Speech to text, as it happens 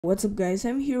What's up guys,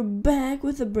 I'm here back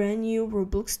with a brand new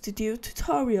Roblox Studio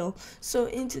tutorial. So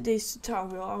in today's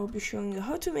tutorial I'll be showing you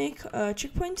how to make a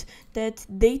checkpoint that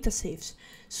data saves.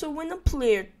 So when a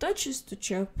player touches the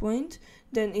checkpoint,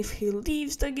 then if he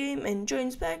leaves the game and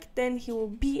joins back, then he will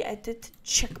be at that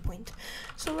checkpoint.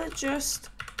 So let's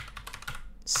just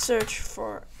search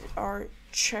for our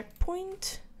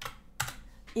checkpoint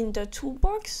in the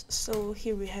toolbox. So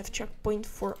here we have checkpoint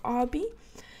for obby.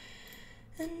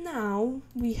 And now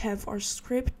we have our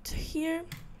script here.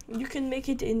 You can make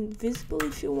it invisible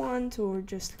if you want, or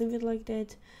just leave it like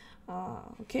that.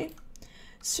 Okay,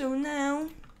 so now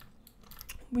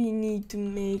we need to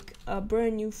make a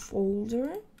brand new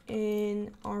folder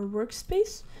in our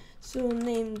workspace. So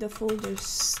name the folder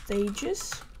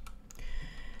Stages.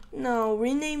 Now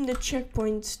rename the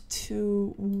checkpoint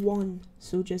to 1.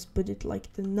 So just put it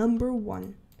like the number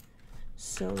 1.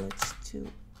 So let's do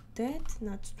that,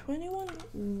 not 21,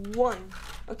 1.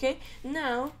 Okay,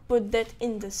 now put that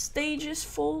in the stages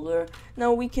folder.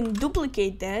 Now we can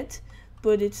duplicate that,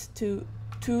 put it to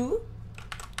 2.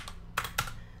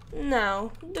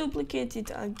 Now duplicate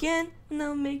it again.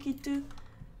 Now make it to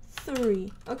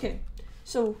 3. Okay,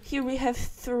 so here we have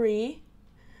 3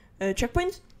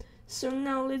 checkpoints. So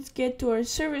now let's get to our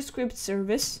server script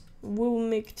service. We will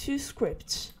make 2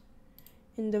 scripts.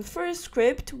 In the first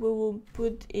script we will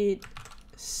put it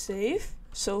save.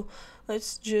 So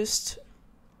let's just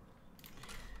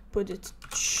put it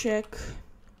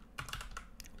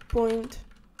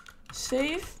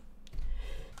CheckpointSave.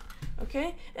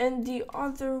 Okay, and the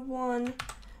other one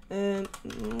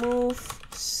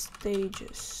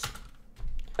moveStages.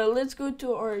 Let's go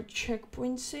to our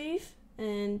CheckpointSave,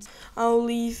 and I'll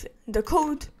leave the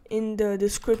code in the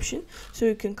description so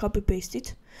you can copy paste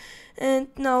it. And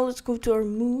now let's go to our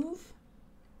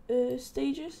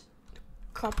moveStages.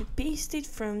 Copy paste it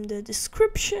from the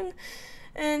description,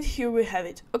 and here we have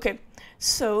it. Okay,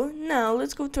 so now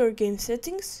let's go to our game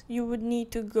settings. You would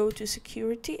need to go to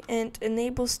security and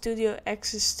enable studio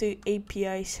access to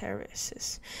API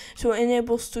services. So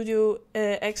enable studio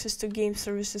access to game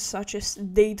services such as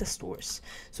data stores.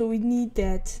 So we need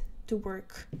that to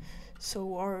work,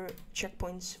 so our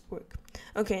checkpoints work.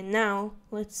 Okay, now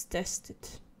let's test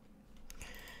it.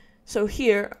 So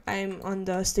here I'm on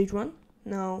the stage 1,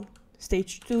 now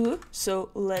stage 2, so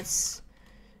let's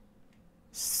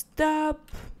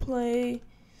stop play.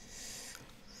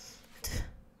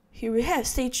 Here we have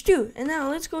stage 2, and now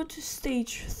let's go to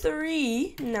stage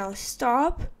 3. Now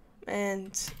stop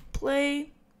and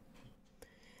play,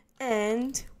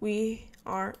 and we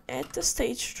are at the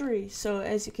stage 3. So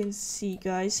as you can see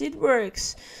guys, it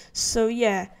works. So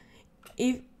yeah,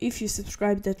 if you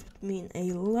subscribe, that would mean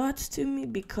a lot to me,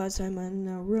 because I'm on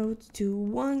the road to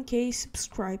 1K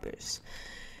subscribers.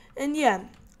 And yeah,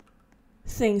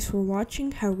 thanks for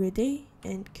watching, have a good day,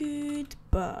 and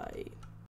goodbye.